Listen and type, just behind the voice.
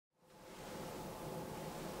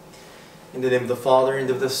In the name of the Father, and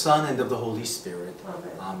of the Son, and of the Holy Spirit.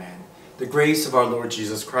 Amen. Amen. The grace of our Lord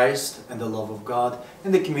Jesus Christ, and the love of God,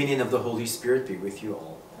 and the communion of the Holy Spirit be with you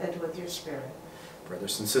all. And with your spirit.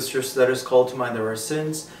 Brothers and sisters, let us call to mind our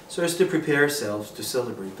sins, so as to prepare ourselves to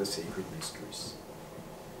celebrate the sacred mysteries.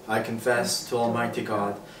 I confess to Almighty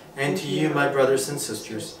God, and to you, my brothers and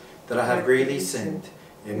sisters, that I have greatly sinned,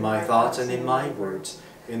 in my thoughts and in my words,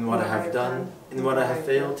 in what I have done, in what I have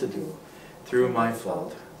failed to do, through my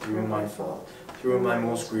fault, through my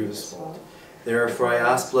most grievous fault. Therefore I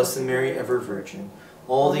ask Blessed Mary, ever Virgin,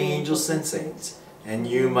 all the angels and saints, and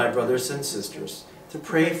you, my brothers and sisters, to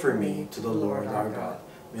pray for me to the Lord our God.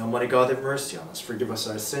 May Almighty God have mercy on us, forgive us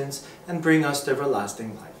our sins, and bring us to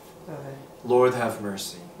everlasting life. Amen. Lord, have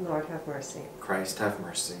mercy. Lord, have mercy. Christ, have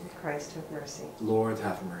mercy. Christ, have mercy. Lord,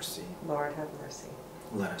 have mercy. Lord, have mercy.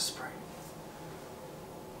 Let us pray.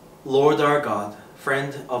 Lord our God,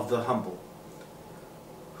 friend of the humble,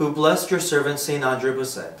 who blessed your servant St. Andre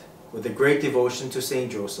Bessette with a great devotion to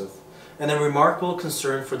St. Joseph and a remarkable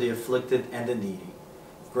concern for the afflicted and the needy,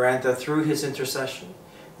 grant that through his intercession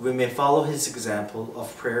we may follow his example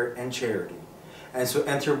of prayer and charity, and so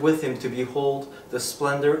enter with him to behold the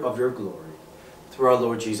splendor of your glory. Through our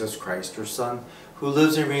Lord Jesus Christ, your Son, who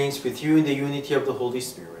lives and reigns with you in the unity of the Holy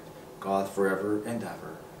Spirit, God forever and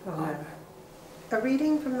ever. Amen. A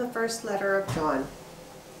reading from the first letter of John.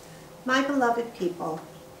 My beloved people,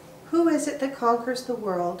 who is it that conquers the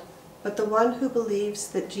world but the one who believes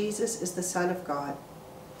that Jesus is the Son of God?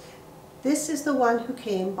 This is the one who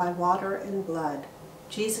came by water and blood,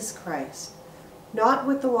 Jesus Christ, not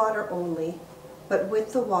with the water only, but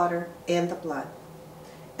with the water and the blood.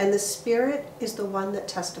 And the Spirit is the one that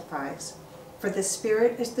testifies, for the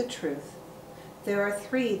Spirit is the truth. There are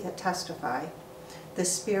three that testify, the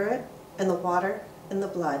Spirit and the water and the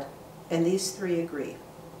blood, and these three agree.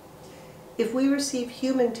 If we receive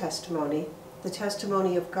human testimony, the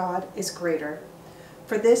testimony of God is greater,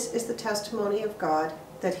 for this is the testimony of God,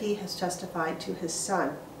 that he has testified to his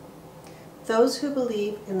Son. Those who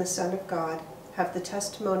believe in the Son of God have the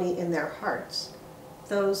testimony in their hearts.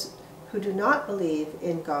 Those who do not believe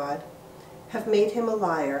in God have made him a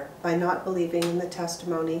liar by not believing in the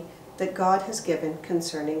testimony that God has given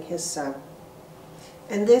concerning his Son.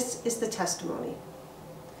 And this is the testimony.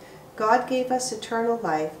 God gave us eternal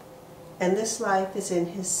life, and this life is in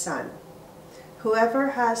his Son. Whoever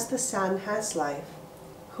has the Son has life.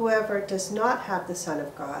 Whoever does not have the Son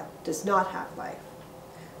of God does not have life.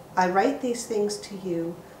 I write these things to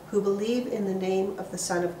you who believe in the name of the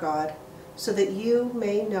Son of God, so that you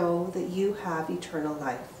may know that you have eternal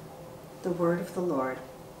life. The word of the Lord.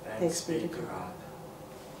 Thanks be to God.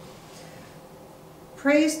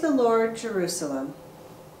 Praise the Lord, Jerusalem.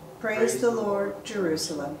 Praise the Lord,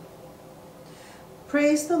 Jerusalem.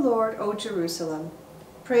 Praise the Lord, O Jerusalem.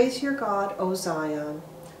 Praise your God, O Zion.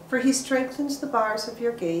 For he strengthens the bars of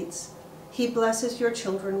your gates. He blesses your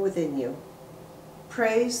children within you.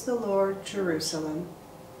 Praise the Lord, Jerusalem.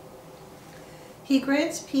 He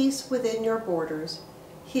grants peace within your borders.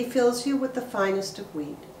 He fills you with the finest of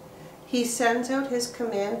wheat. He sends out his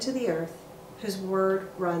command to the earth. His word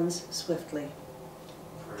runs swiftly.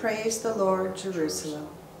 Praise the Lord, Jerusalem.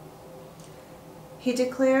 He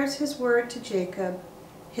declares his word to Jacob,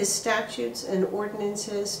 his statutes and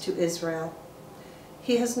ordinances to Israel.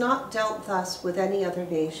 He has not dealt thus with any other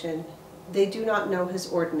nation. They do not know his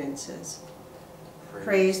ordinances.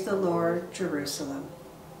 Praise the Lord, Jerusalem.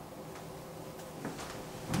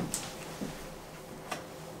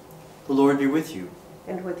 The Lord be with you.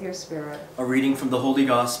 And with your spirit. A reading from the Holy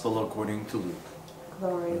Gospel according to Luke.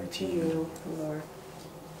 Glory to you, Lord.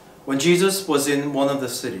 When Jesus was in one of the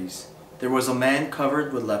cities, there was a man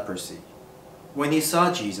covered with leprosy. When he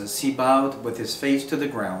saw Jesus, he bowed with his face to the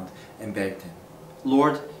ground and begged him,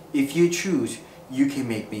 Lord, if you choose, you can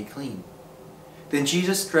make me clean. Then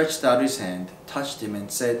Jesus stretched out his hand, touched him,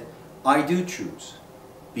 and said, I do choose.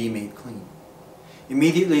 Be made clean.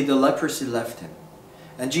 Immediately the leprosy left him,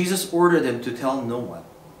 and Jesus ordered him to tell no one.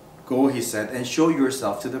 Go, he said, and show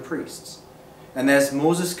yourself to the priests. And as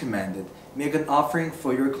Moses commanded, make an offering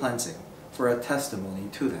for your cleansing, for a testimony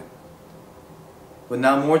to them. But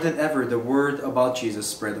now more than ever the word about Jesus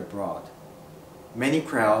spread abroad. Many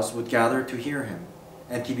crowds would gather to hear him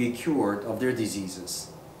and to be cured of their diseases.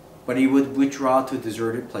 But he would withdraw to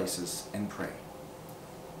deserted places and pray.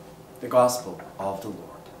 The Gospel of the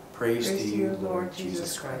Lord. Praise to you, Lord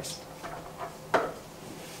Jesus Christ.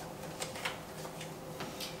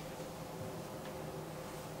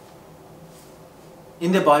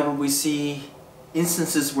 In the Bible, we see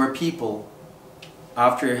instances where people,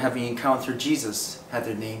 after having encountered Jesus, had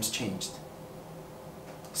their names changed.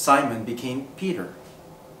 Simon became Peter.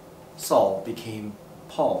 Saul became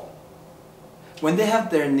Paul. When they have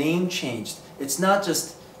their name changed, it's not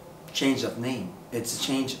just change of name, it's a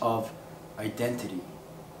change of identity.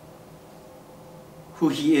 Who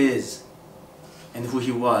he is and who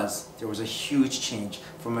he was, there was a huge change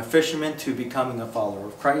from a fisherman to becoming a follower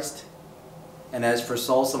of Christ. And as for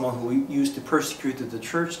Saul, someone who used to persecute the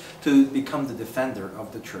church, to become the defender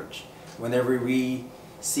of the church. Whenever we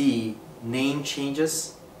see name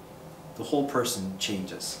changes, the whole person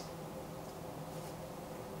changes.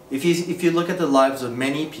 If you look at the lives of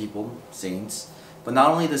many people, saints, but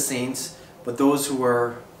not only the saints, but those who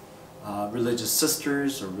are religious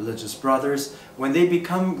sisters or religious brothers, when they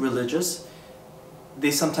become religious,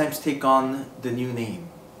 they sometimes take on the new name,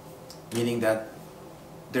 meaning that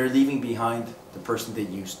they're leaving behind the person they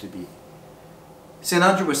used to be. St.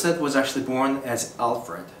 Andre Bessette was actually born as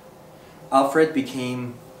Alfred. Alfred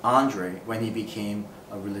became Andre when he became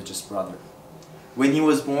a religious brother. When he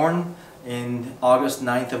was born in August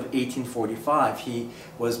 9th of 1845, he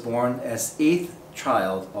was born as 8th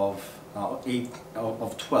child of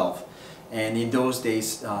 12. And in those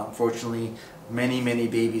days, unfortunately, many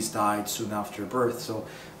babies died soon after birth. So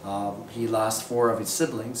he lost 4 of his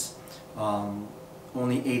siblings.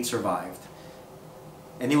 Only 8 survived.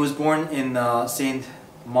 And he was born in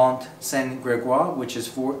Saint-Gregoire, which is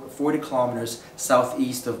 40 kilometers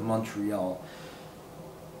southeast of Montreal.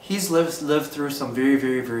 He's lived through some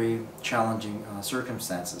very challenging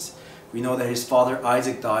circumstances. We know that his father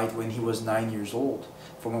Isaac died when he was 9 years old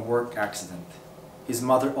from a work accident. His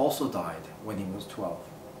mother also died when he was 12.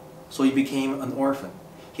 So he became an orphan.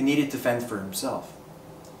 He needed to fend for himself.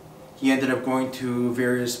 He ended up going to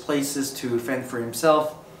various places to fend for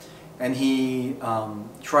himself, and he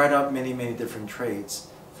tried out many different trades,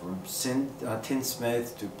 from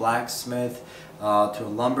tinsmith to blacksmith to a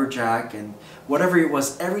lumberjack, and whatever it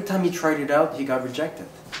was, every time he tried it out, he got rejected.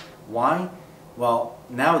 Why? Well,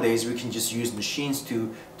 nowadays we can just use machines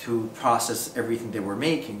to process everything they were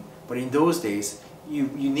making, but in those days, you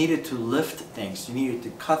needed to lift things, you needed to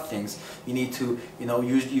cut things, you need to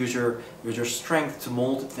use your strength to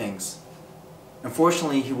mold things.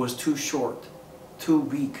 Unfortunately, he was too short, too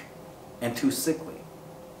weak, and too sickly,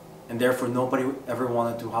 and therefore nobody ever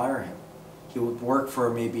wanted to hire him. He would work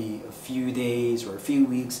for maybe a few days or a few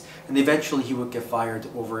weeks, and eventually he would get fired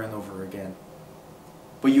over and over again.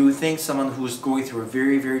 But you would think someone who was going through a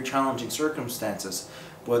very challenging circumstances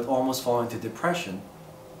would almost fall into depression,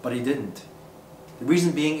 but he didn't. The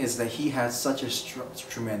reason being is that he had such a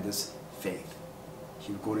tremendous faith.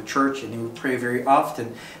 He would go to church and he would pray very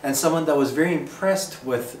often. And someone that was very impressed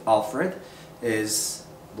with Alfred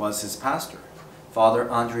was his pastor, Father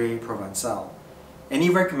Andre Provençal. And he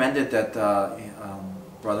recommended that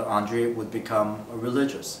Brother Andre would become a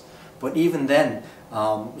religious. But even then,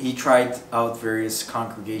 he tried out various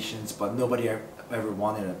congregations, but nobody ever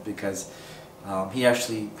wanted it because he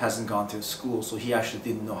actually hasn't gone to school, so he actually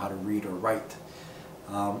didn't know how to read or write.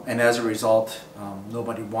 And as a result,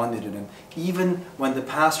 nobody wanted it. And even when the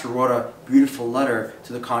pastor wrote a beautiful letter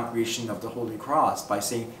to the congregation of the Holy Cross by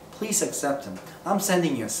saying, please accept him, I'm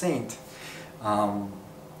sending you a saint.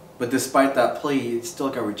 But despite that plea, it still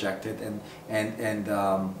got rejected, and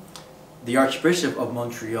the Archbishop of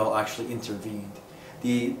Montreal actually intervened.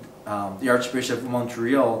 The Archbishop of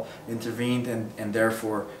Montreal intervened, and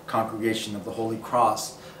therefore Congregation of the Holy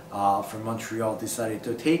Cross from Montreal decided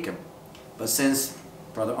to take him. But since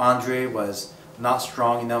Brother Andre was not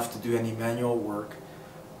strong enough to do any manual work,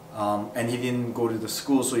 and he didn't go to the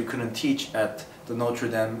school, so he couldn't teach at the Notre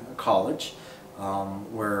Dame College,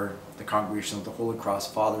 where the Congregation of the Holy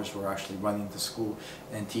Cross Fathers were actually running the school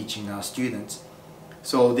and teaching students.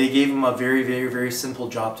 So they gave him a very simple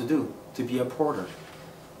job to do, to be a porter.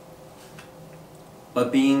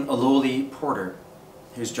 But being a lowly porter,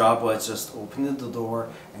 his job was just opening the door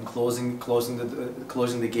and closing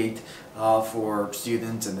the gate for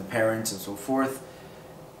students and the parents and so forth.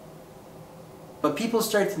 But people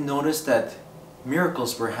started to notice that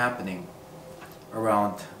miracles were happening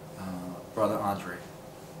around Brother Andre.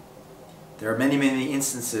 There are many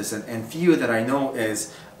instances, and few that I know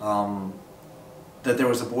is that there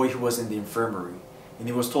was a boy who was in the infirmary, and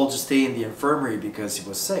he was told to stay in the infirmary because he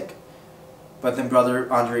was sick. But then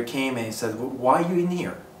Brother Andre came and he said, well, why are you in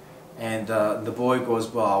here? And the boy goes,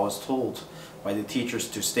 well, I was told by the teachers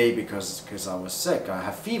to stay because I was sick, I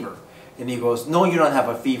have fever. And he goes, no, you don't have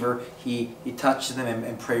a fever. He touched him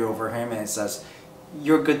and prayed over him and says,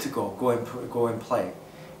 you're good to go and play.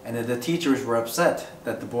 And then the teachers were upset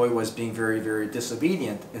that the boy was being very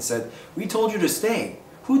disobedient and said, we told you to stay.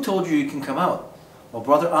 Who told you you can come out? Well,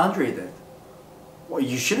 Brother Andre did. Well,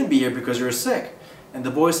 you shouldn't be here because you're sick. And the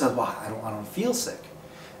boy said, well, I don't feel sick.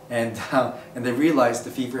 and they realized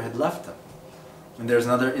the fever had left them. And there's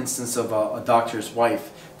another instance of a doctor's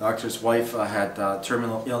wife. The doctor's wife had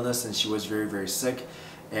terminal illness, and she was very, very sick.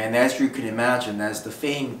 And as you can imagine, as the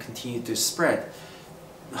fame continued to spread,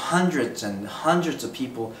 hundreds and hundreds of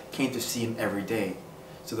people came to see him every day.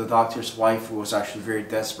 So the doctor's wife, who was actually very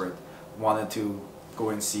desperate, wanted to go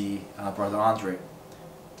and see Brother Andre.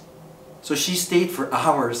 So she stayed for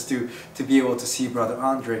hours to be able to see Brother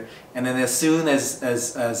Andre. And then as soon as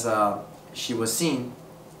she was seen,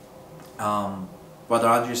 Brother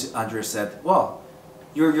Andre said, "Well,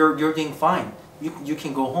 you're doing fine. You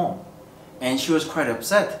can go home." And she was quite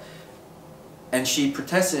upset. And she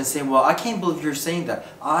protested and said, "Well, I can't believe you're saying that.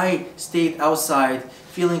 I stayed outside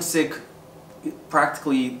feeling sick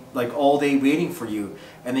practically like all day waiting for you.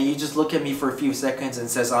 And then you just look at me for a few seconds and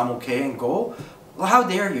says I'm okay and go? Well, how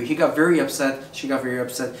dare you?" He got very upset. She got very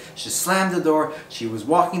upset. She slammed the door. She was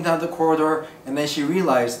walking down the corridor. And then she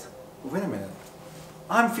realized, wait a minute,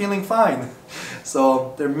 I'm feeling fine.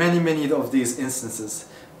 So there are many, many of these instances.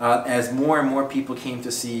 As more and more people came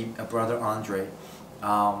to see Brother Andre,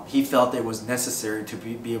 he felt it was necessary to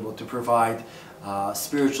be able to provide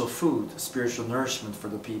spiritual food, spiritual nourishment for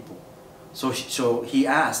the people. So he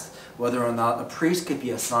asked whether or not a priest could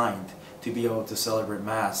be assigned to be able to celebrate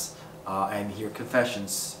Mass and hear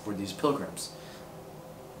confessions for these pilgrims.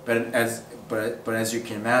 But as you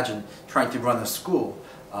can imagine, trying to run a school,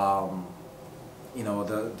 you know,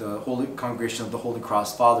 the Holy Congregation of the Holy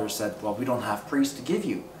Cross Fathers said, "Well, we don't have priests to give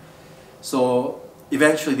you." So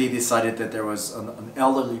eventually they decided that there was an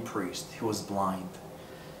elderly priest who was blind.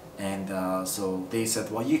 And so they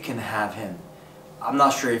said, "Well, you can have him. I'm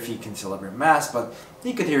not sure if he can celebrate Mass, but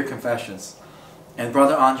he could hear confessions." And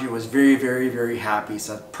Brother Andre was very, very, very happy. He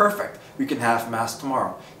said, "Perfect, we can have Mass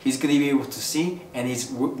tomorrow. He's going to be able to see, and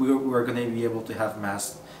we're going to be able to have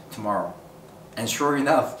Mass tomorrow." And sure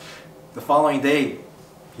enough, the following day,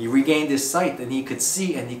 he regained his sight, and he could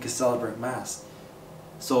see, and he could celebrate Mass.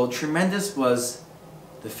 So tremendous was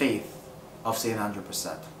the faith of St. Andre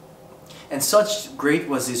Bessette. And such great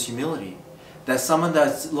was his humility that someone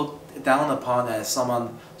that's looked down upon as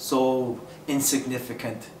someone so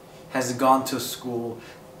insignificant, has gone to school,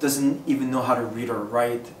 doesn't even know how to read or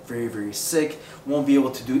write, very, very sick, won't be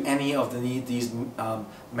able to do any of these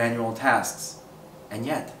manual tasks. And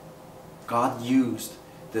yet, God used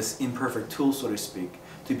this imperfect tool, so to speak,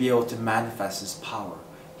 to be able to manifest His power,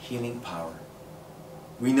 healing power.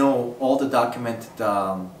 We know all the documented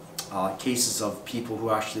cases of people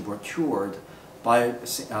who actually were cured by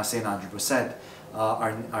St. Andre Bessette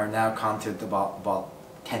are now counted about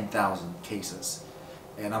 10,000 cases.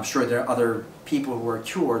 And I'm sure there are other people who were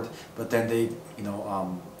cured, but then they,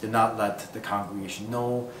 did not let the congregation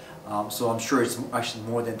know. So I'm sure it's actually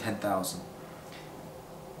more than 10,000.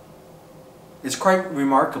 It's quite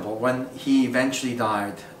remarkable. When he eventually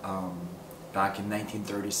died back in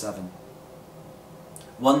 1937,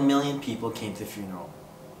 1 million people came to the funeral.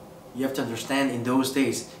 You have to understand, in those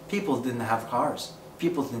days, people didn't have cars.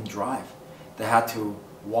 People didn't drive. They had to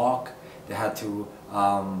walk. They had to,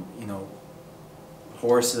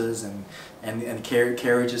 horses and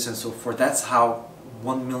carriages and so forth. That's how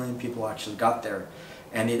 1 million people actually got there.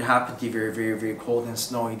 And it happened to be a very, very, very cold and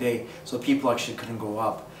snowy day, so people actually couldn't go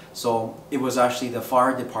up. So it was actually the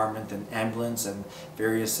fire department and ambulance and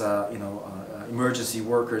various emergency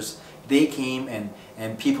workers. They came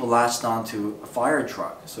and people latched onto a fire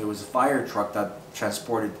truck. So it was a fire truck that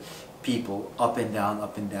transported people up and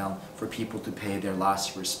down for people to pay their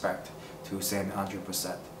last respect to St. Andre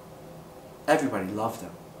Bessette. Everybody loved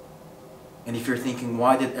him. And if you're thinking,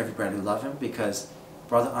 why did everybody love him? Because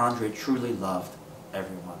Brother Andre truly loved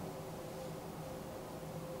everyone.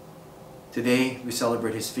 Today we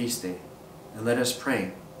celebrate his feast day, and let us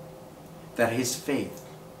pray that his faith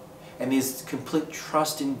and his complete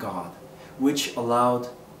trust in God, which allowed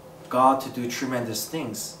God to do tremendous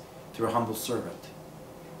things through a humble servant,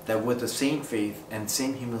 that with the same faith and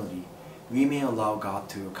same humility, we may allow God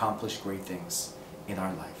to accomplish great things in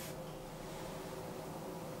our life.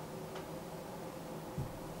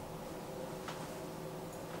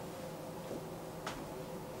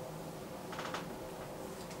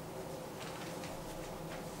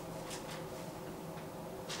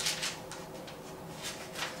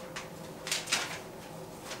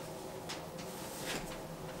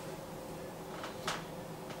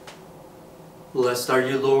 Blessed are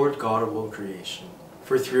you, Lord, God of all creation.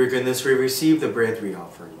 For through your goodness we receive the bread we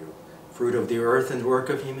offer you, fruit of the earth and work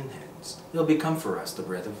of human hands. It will become for us the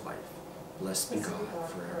bread of life. Blessed be God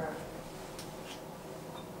forever.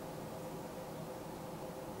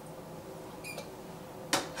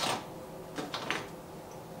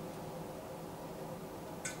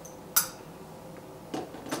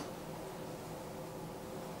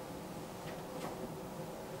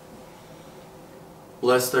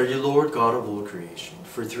 Blessed are you, Lord, God of all creation,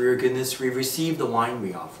 for through your goodness we receive the wine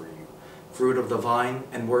we offer you, fruit of the vine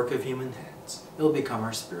and work of human hands. It will become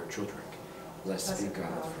our spiritual drink. Blessed be God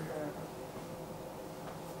forever.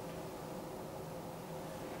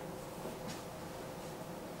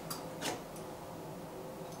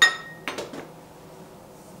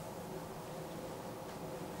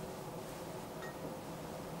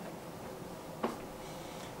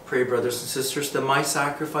 Pray, brothers and sisters, that my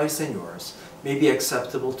sacrifice and yours may be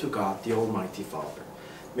acceptable to God, the Almighty Father.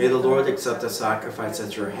 May the Lord accept the sacrifice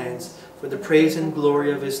at your hands for the praise and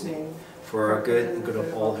glory of his name, for our good and good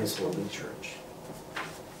of all his holy church.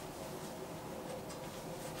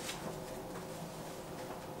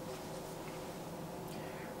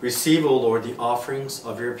 Receive, O Lord, the offerings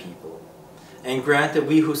of your people, and grant that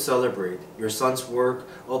we who celebrate your Son's work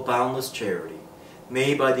of boundless charity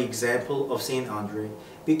may, by the example of St. Andre,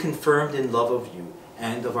 be confirmed in love of you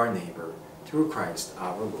and of our neighbor, through Christ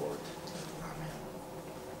our Lord. Amen.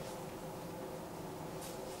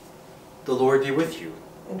 The Lord be with you.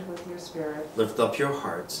 And with your spirit. Lift up your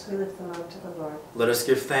hearts. We lift them up to the Lord. Let us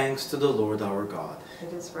give thanks to the Lord our God.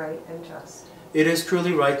 It is right and just. It is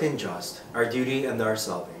truly right and just, our duty and our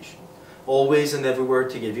salvation, always and everywhere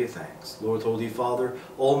to give you thanks, Lord, Holy Father,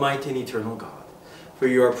 Almighty and Eternal God. For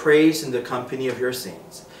you are praised in the company of your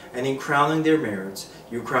saints, and in crowning their merits,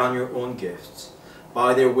 you crown your own gifts.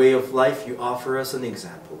 By their way of life, you offer us an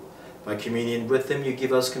example. By communion with them, you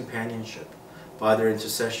give us companionship. By their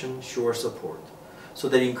intercession, sure support. So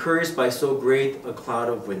that encouraged by so great a cloud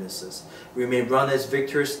of witnesses, we may run as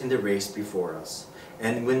victors in the race before us,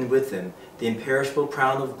 and win with them the imperishable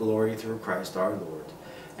crown of glory through Christ our Lord.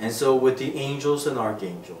 And so with the angels and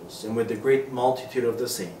archangels, and with the great multitude of the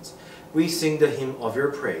saints, we sing the hymn of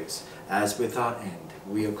your praise, as without end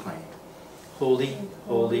we acclaim. Holy,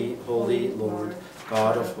 holy, holy Lord,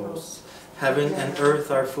 God of hosts, heaven and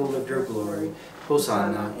earth are full of your glory.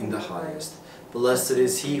 Hosanna in the highest. Blessed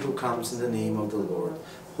is he who comes in the name of the Lord.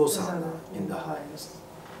 Hosanna in the highest.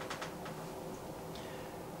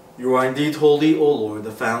 You are indeed holy, O Lord,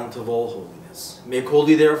 the fount of all holiness. Make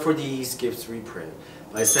holy therefore these gifts, we pray,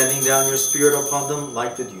 by sending down your Spirit upon them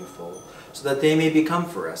like the dewfall, so that they may become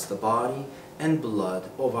for us the body and blood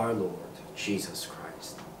of our Lord Jesus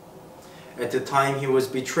Christ. At the time he was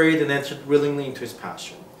betrayed and entered willingly into his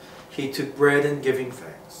passion, he took bread and giving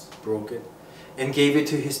thanks, broke it, and gave it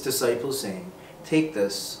to his disciples, saying, Take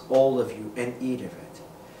this, all of you, and eat of it,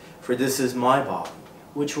 for this is my body,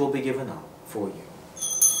 which will be given up for you.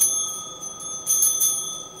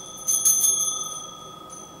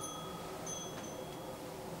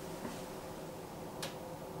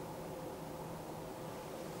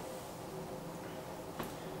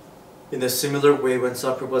 In a similar way, when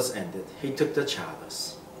supper was ended, he took the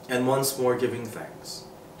chalice, and once more giving thanks,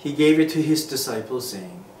 he gave it to his disciples,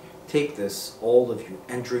 saying, Take this, all of you,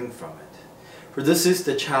 and drink from it. For this is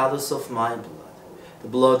the chalice of my blood, the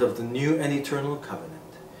blood of the new and eternal covenant,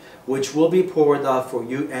 which will be poured out for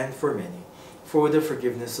you and for many, for the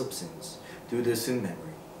forgiveness of sins. Do this in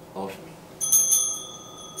memory of me.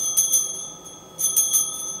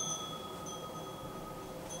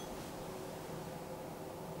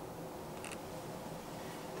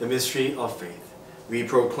 The mystery of faith. We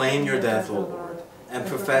proclaim your death, O Lord, and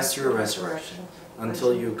profess your resurrection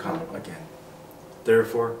until you come again.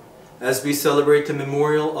 Therefore, as we celebrate the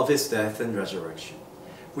memorial of his death and resurrection,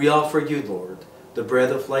 we offer you, Lord, the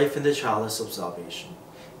bread of life and the chalice of salvation,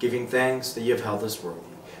 giving thanks that you have held us worthy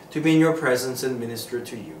to be in your presence and minister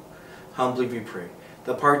to you. Humbly we pray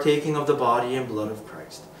that partaking of the body and blood of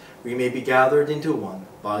Christ, we may be gathered into one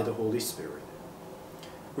by the Holy Spirit.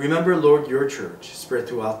 Remember, Lord, your church spread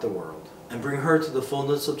throughout the world, and bring her to the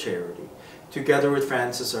fullness of charity, together with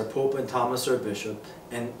Francis our Pope and Thomas our Bishop,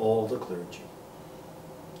 and all the clergy.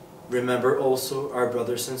 Remember also our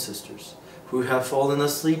brothers and sisters, who have fallen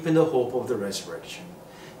asleep in the hope of the resurrection,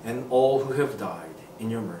 and all who have died in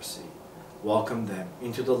your mercy. Welcome them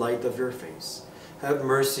into the light of your face. Have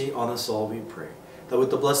mercy on us all, we pray, that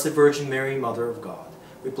with the Blessed Virgin Mary, Mother of God,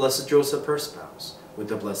 with Blessed Joseph, her spouse, with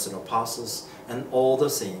the blessed apostles, and all the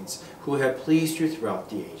saints who have pleased you throughout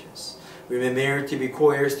the ages, we may merit to be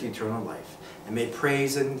co-heirs to eternal life, and may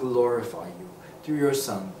praise and glorify you through your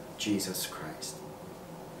Son, Jesus Christ.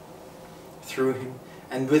 Through him,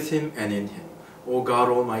 and with him, and in him, O God,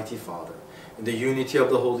 Almighty Father, in the unity of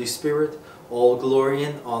the Holy Spirit, all glory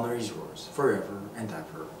and honor is yours, forever and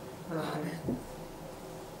ever. Amen.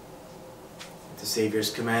 At the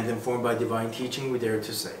Savior's command, informed by divine teaching, we dare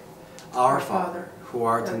to say, Our Father, who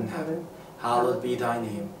art in heaven, hallowed be thy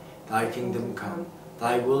name. Thy kingdom come,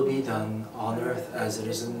 thy will be done, on earth as it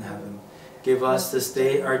is in heaven. Give us this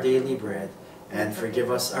day our daily bread, and forgive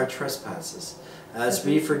us our trespasses, as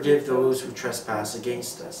we forgive those who trespass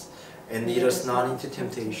against us. And lead us not into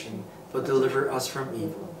temptation, but deliver us from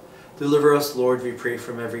evil. Deliver us, Lord, we pray,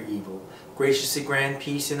 from every evil. Graciously grant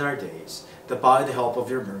peace in our days, that by the help of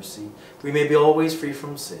your mercy we may be always free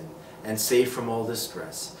from sin and safe from all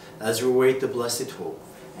distress, as we await the blessed hope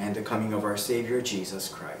and the coming of our Savior Jesus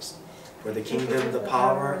Christ. For the kingdom, the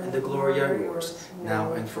power, and the glory are yours,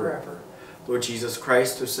 now and forever. Lord Jesus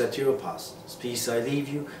Christ, who said to your apostles, "Peace I leave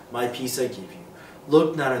you, my peace I give you,"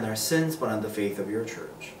 look not on our sins, but on the faith of your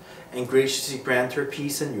church, and graciously grant her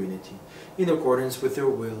peace and unity, in accordance with your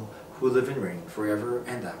will, who live and reign forever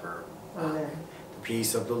and ever. Amen. The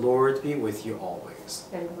peace of the Lord be with you always.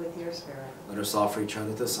 And with your spirit. Let us offer each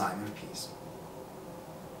other the sign of peace.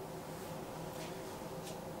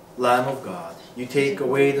 Lamb of God, you take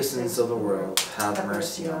away the sins of the world, have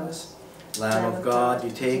mercy on us. Lamb of God, you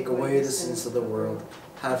take away the sins of the world,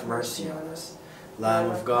 have mercy on us. Lamb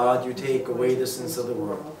of God, you take away the sins of the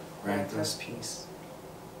world, grant us peace.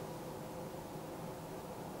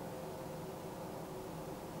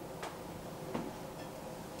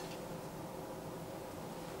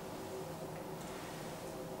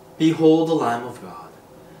 Behold the Lamb of God.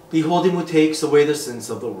 Behold him who takes away the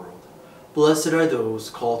sins of the world. Blessed are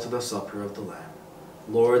those called to the supper of the Lamb.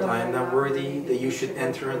 Lord, I am not worthy that you should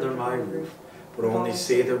enter under my roof, but only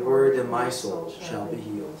say the word, and my soul shall be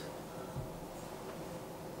healed.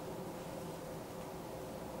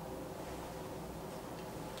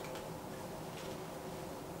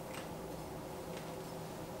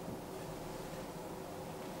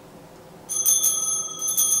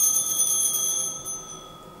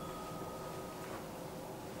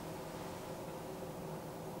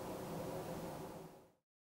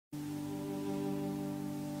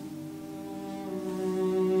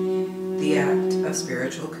 The act of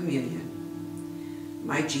spiritual communion.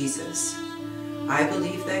 My Jesus, I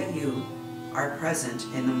believe that you are present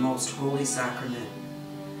in the most holy sacrament.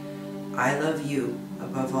 I love you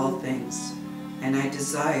above all things, and I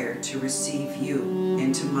desire to receive you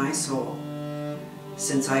into my soul.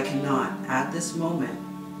 Since I cannot, at this moment,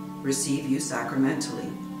 receive you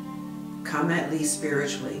sacramentally, come at least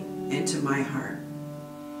spiritually into my heart.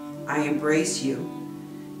 I embrace you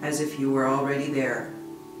as if you were already there,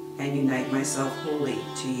 and unite myself wholly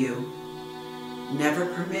to you. Never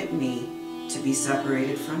permit me to be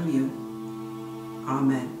separated from you.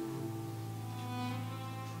 Amen.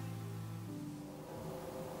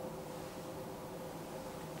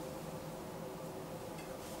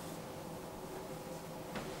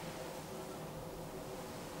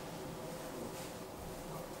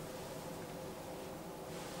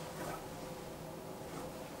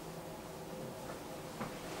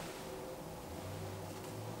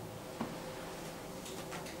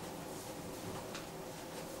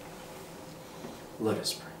 Let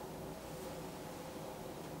us pray.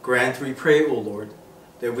 Grant, we pray, O Lord,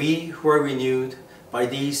 that we who are renewed by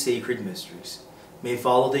these sacred mysteries may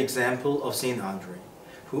follow the example of St. Andre,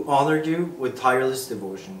 who honored you with tireless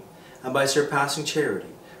devotion, and by surpassing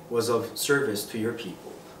charity was of service to your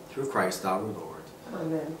people, through Christ our Lord.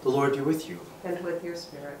 Amen. The Lord be with you. And with your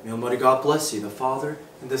spirit. May Almighty God bless you, the Father,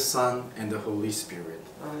 and the Son, and the Holy Spirit.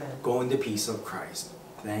 Amen. Go in the peace of Christ.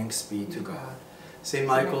 Thanks be to God. Saint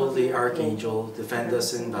Michael, the Archangel, defend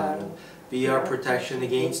us in battle. Be our protection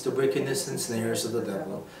against the wickedness and snares of the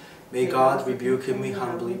devil. May God rebuke him, we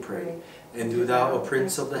humbly pray. And do thou, O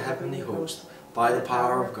Prince of the heavenly host, by the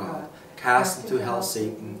power of God, cast into hell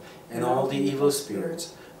Satan and all the evil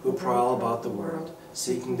spirits who prowl about the world,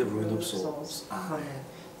 seeking the ruin of souls. Amen.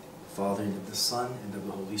 Father, and of the Son, and of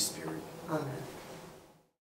the Holy Spirit. Amen.